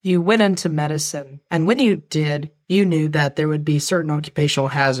You went into medicine, and when you did, you knew that there would be certain occupational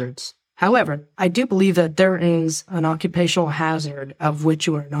hazards. However, I do believe that there is an occupational hazard of which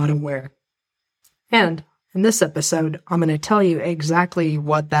you are not aware. And in this episode, I'm going to tell you exactly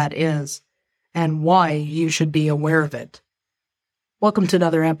what that is and why you should be aware of it. Welcome to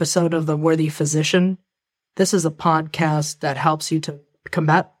another episode of The Worthy Physician. This is a podcast that helps you to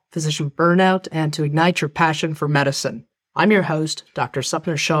combat physician burnout and to ignite your passion for medicine. I'm your host, Dr.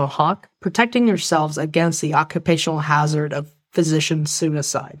 Sapna Shah-Hawk, protecting yourselves against the occupational hazard of physician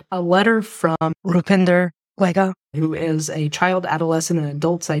suicide. A letter from Rupinder Lega, who is a child, adolescent, and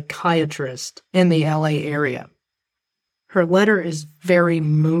adult psychiatrist in the LA area. Her letter is very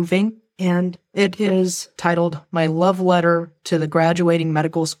moving, and it is titled, My Love Letter to the Graduating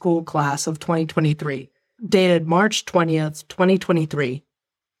Medical School Class of 2023, dated March 20th, 2023.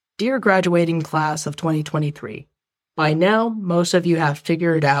 Dear graduating class of 2023, by now, most of you have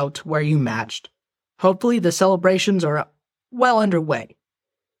figured out where you matched. Hopefully, the celebrations are well underway.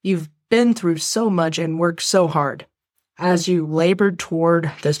 You've been through so much and worked so hard. As you labored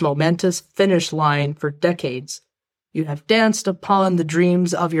toward this momentous finish line for decades, you have danced upon the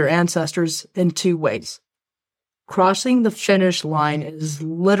dreams of your ancestors in two ways. Crossing the finish line is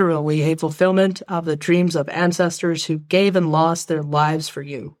literally a fulfillment of the dreams of ancestors who gave and lost their lives for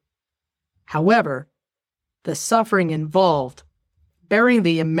you. However, the suffering involved, bearing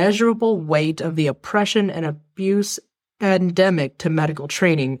the immeasurable weight of the oppression and abuse endemic to medical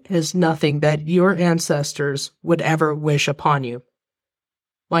training, is nothing that your ancestors would ever wish upon you.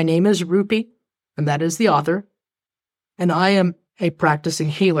 My name is Rupi, and that is the author, and I am a practicing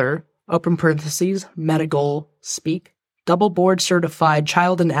healer, open parentheses, medical speak, double board certified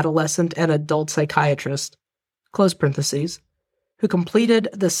child and adolescent and adult psychiatrist, close parentheses, who completed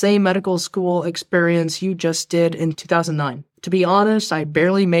the same medical school experience you just did in 2009. To be honest, I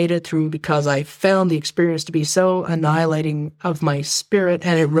barely made it through because I found the experience to be so annihilating of my spirit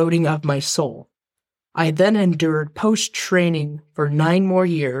and eroding of my soul. I then endured post-training for 9 more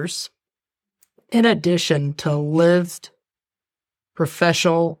years, in addition to lived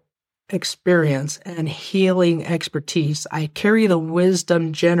professional experience and healing expertise. I carry the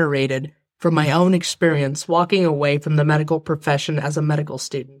wisdom generated from my own experience walking away from the medical profession as a medical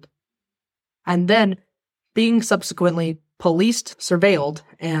student, and then being subsequently policed, surveilled,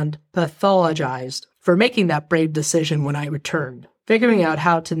 and pathologized for making that brave decision when I returned, figuring out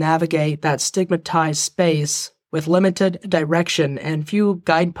how to navigate that stigmatized space with limited direction and few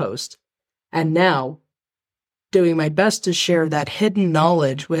guideposts, and now doing my best to share that hidden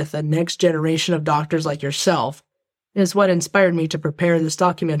knowledge with the next generation of doctors like yourself is what inspired me to prepare this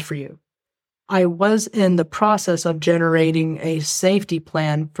document for you. I was in the process of generating a safety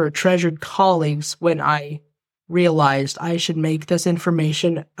plan for treasured colleagues when I realized I should make this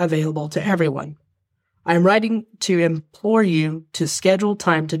information available to everyone. I'm writing to implore you to schedule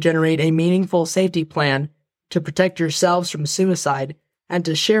time to generate a meaningful safety plan to protect yourselves from suicide and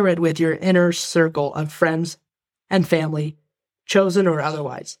to share it with your inner circle of friends and family, chosen or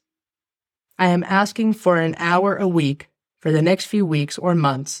otherwise. I am asking for an hour a week for the next few weeks or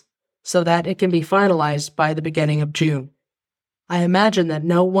months, so that it can be finalized by the beginning of June. I imagine that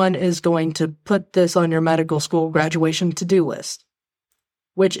no one is going to put this on your medical school graduation to-do list,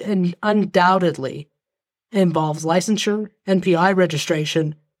 which undoubtedly involves licensure, NPI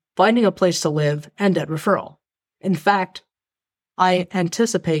registration, finding a place to live, and debt referral. In fact, I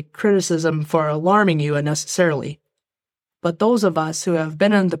anticipate criticism for alarming you unnecessarily, but those of us who have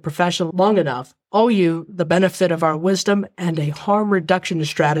been in the profession long enough owe you the benefit of our wisdom and a harm reduction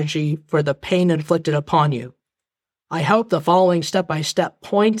strategy for the pain inflicted upon you. I hope the following step-by-step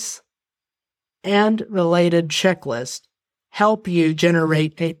points and related checklist help you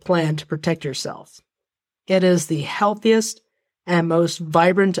generate a plan to protect yourself. It is the healthiest and most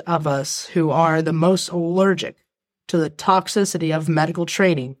vibrant of us who are the most allergic to the toxicity of medical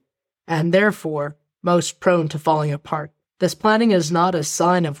training and therefore most prone to falling apart. This planning is not a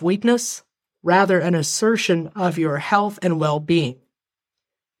sign of weakness, rather an assertion of your health and well-being.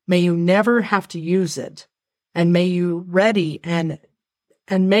 May you never have to use it, and may you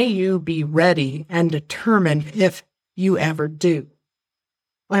be ready and determined if you ever do.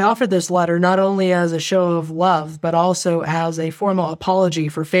 I offer this letter not only as a show of love, but also as a formal apology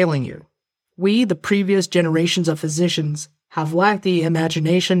for failing you. We, the previous generations of physicians, have lacked the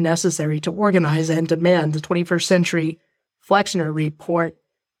imagination necessary to organize and demand the 21st century Flexner report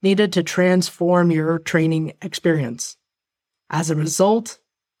needed to transform your training experience. As a result,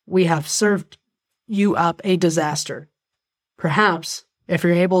 we have served you up a disaster. Perhaps, if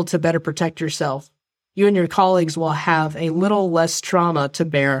you're able to better protect yourself, you and your colleagues will have a little less trauma to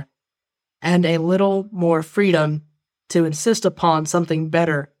bear and a little more freedom to insist upon something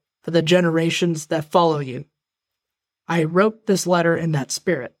better for the generations that follow you. I wrote this letter in that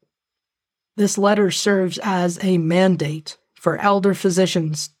spirit. This letter serves as a mandate for elder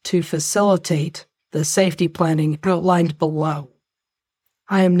physicians to facilitate the safety planning outlined below.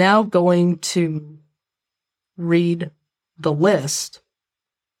 I am now going to read the list,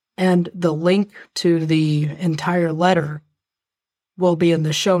 and the link to the entire letter will be in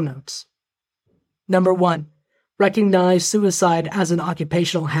the show notes. Number 1, recognize suicide as an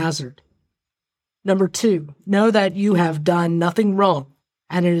occupational hazard. Number 2, know that you have done nothing wrong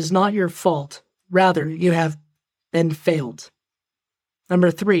and it is not your fault. Rather, you have been failed.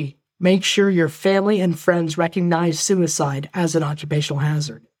 Number 3, make sure your family and friends recognize suicide as an occupational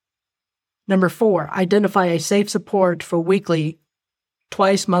hazard. Number 4, identify a safe support for weekly,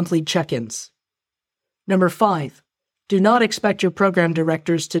 twice monthly check-ins. Number 5, do not expect your program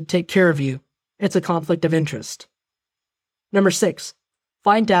directors to take care of you. It's a conflict of interest. Number 6,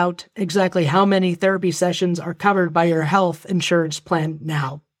 find out exactly how many therapy sessions are covered by your health insurance plan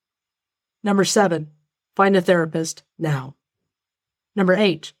now. Number 7, find a therapist now. Number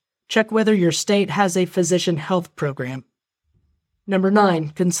 8, check whether your state has a physician health program. Number 9,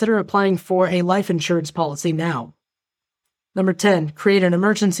 consider applying for a life insurance policy now. Number 10, create an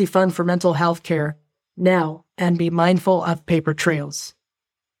emergency fund for mental health care now and be mindful of paper trails.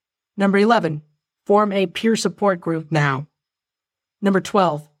 Number 11, form a peer support group now. Number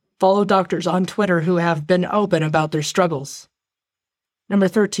 12, follow doctors on Twitter who have been open about their struggles. Number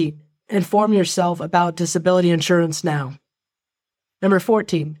 13, inform yourself about disability insurance now. Number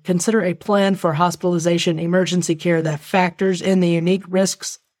 14, consider a plan for hospitalization emergency care that factors in the unique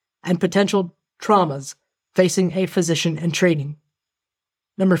risks and potential traumas facing a physician in training.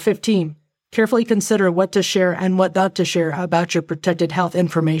 Number 15, carefully consider what to share and what not to share about your protected health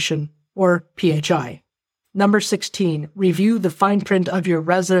information, or PHI. Number 16, review the fine print of your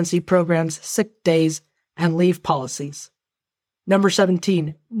residency program's sick days and leave policies. Number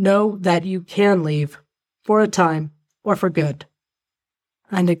 17, know that you can leave for a time or for good.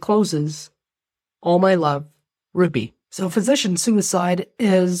 And it closes, all my love, Ruby. So physician suicide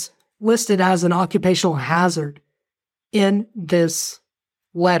is listed as an occupational hazard in this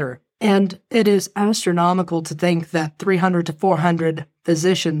letter. And it is astronomical to think that 300 to 400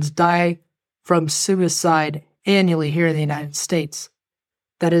 physicians die from suicide annually here in the United States.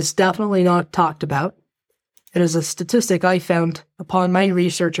 That is definitely not talked about. It is a statistic I found upon my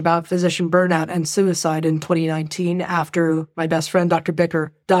research about physician burnout and suicide in 2019 after my best friend, Dr.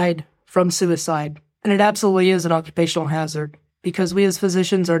 Bicker, died from suicide. And it absolutely is an occupational hazard because we as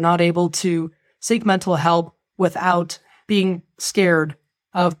physicians are not able to seek mental help without being scared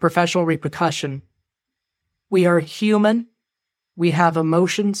of professional repercussion. We are human. We have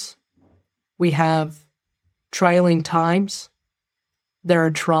emotions. We have trialing times. There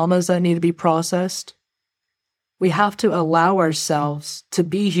are traumas that need to be processed. We have to allow ourselves to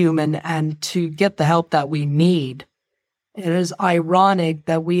be human and to get the help that we need. It is ironic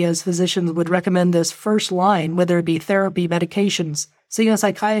that we as physicians would recommend this first line, whether it be therapy, medications, seeing a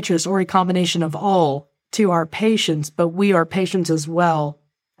psychiatrist, or a combination of all, to our patients, but we are patients as well.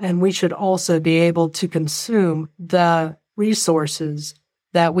 And we should also be able to consume the resources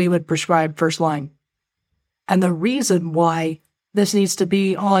that we would prescribe first line. And the reason why this needs to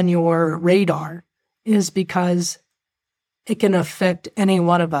be on your radar is because it can affect any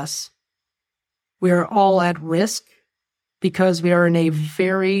one of us. We are all at risk because we are in a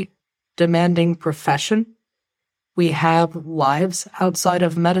very demanding profession. We have lives outside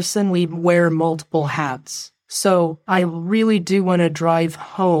of medicine. We wear multiple hats. So I really do want to drive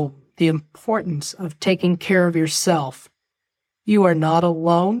home the importance of taking care of yourself. You are not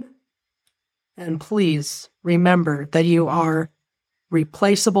alone. And please remember that you are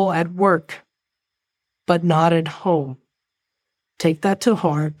replaceable at work, but not at home. Take that to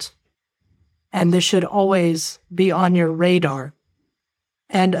heart. And this should always be on your radar.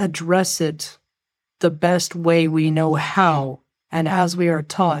 And address it the best way we know how, and as we are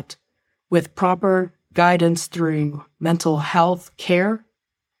taught, with proper guidance through mental health care,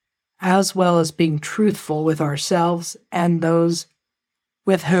 as well as being truthful with ourselves and those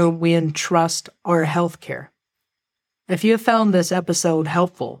with whom we entrust our health care. If you have found this episode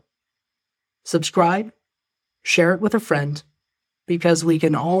helpful, subscribe, share it with a friend, because we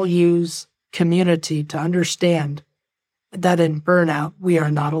can all use community to understand that in burnout we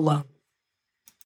are not alone.